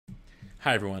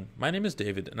Hi everyone, my name is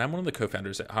David and I'm one of the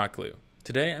co-founders at hotglue.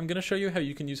 Today I'm going to show you how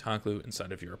you can use hotglue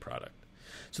inside of your product.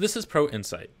 So this is Pro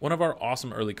Insight, one of our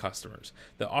awesome early customers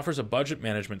that offers a budget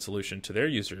management solution to their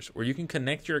users where you can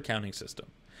connect your accounting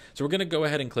system. So we're going to go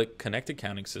ahead and click Connect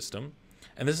Accounting System,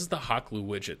 and this is the hotglue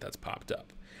widget that's popped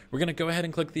up. We're going to go ahead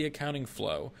and click the accounting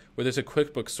flow where there's a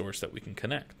QuickBooks source that we can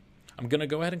connect. I'm going to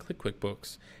go ahead and click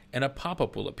QuickBooks and a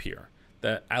pop-up will appear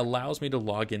that allows me to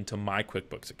log into my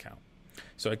QuickBooks account.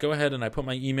 So I go ahead and I put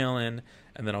my email in,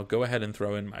 and then I'll go ahead and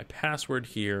throw in my password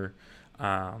here.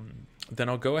 Then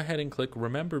I'll go ahead and click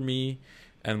Remember Me,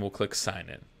 and we'll click Sign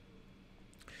In.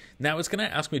 Now it's going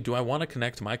to ask me, do I want to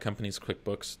connect my company's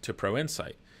QuickBooks to Pro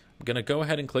Insight? I'm going to go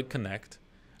ahead and click Connect,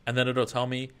 and then it'll tell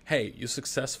me, hey, you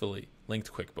successfully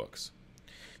linked QuickBooks.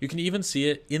 You can even see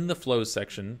it in the Flows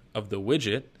section of the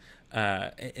widget,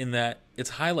 in that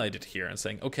it's highlighted here and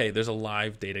saying, okay, there's a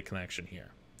live data connection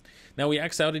here. Now we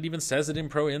X out, it even says it in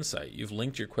Pro Insight. You've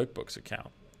linked your QuickBooks account.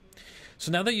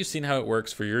 So now that you've seen how it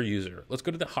works for your user, let's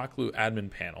go to the hotglue admin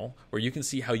panel where you can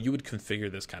see how you would configure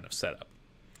this kind of setup.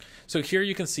 So here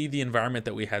you can see the environment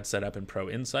that we had set up in Pro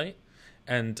Insight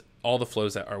and all the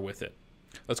flows that are with it.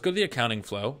 Let's go to the accounting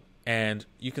flow, and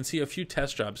you can see a few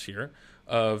test jobs here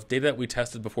of data that we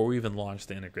tested before we even launched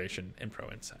the integration in Pro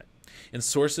Insight. In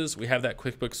sources, we have that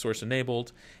QuickBooks source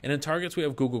enabled, and in targets, we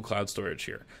have Google Cloud Storage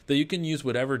here, that you can use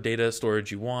whatever data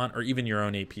storage you want or even your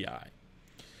own API.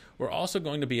 We're also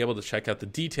going to be able to check out the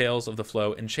details of the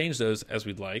flow and change those as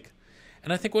we'd like.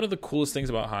 And I think one of the coolest things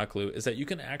about hotglue is that you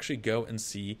can actually go and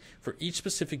see for each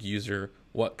specific user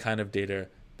what kind of data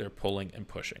they're pulling and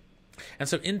pushing. And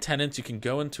so in tenants, you can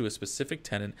go into a specific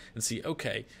tenant and see,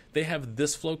 okay, they have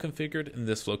this flow configured and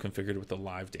this flow configured with a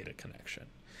live data connection.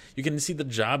 You can see the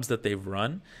jobs that they've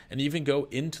run and even go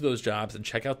into those jobs and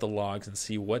check out the logs and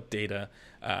see what data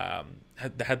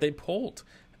had they pulled.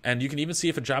 And you can even see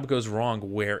if a job goes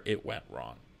wrong, where it went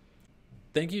wrong.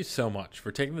 Thank you so much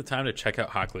for taking the time to check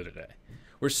out hotglue today.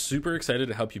 We're super excited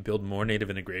to help you build more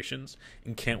native integrations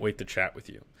and can't wait to chat with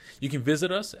you. You can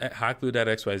visit us at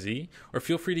hotglue.xyz or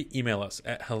feel free to email us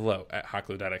at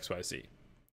hello@hotglue.xyz.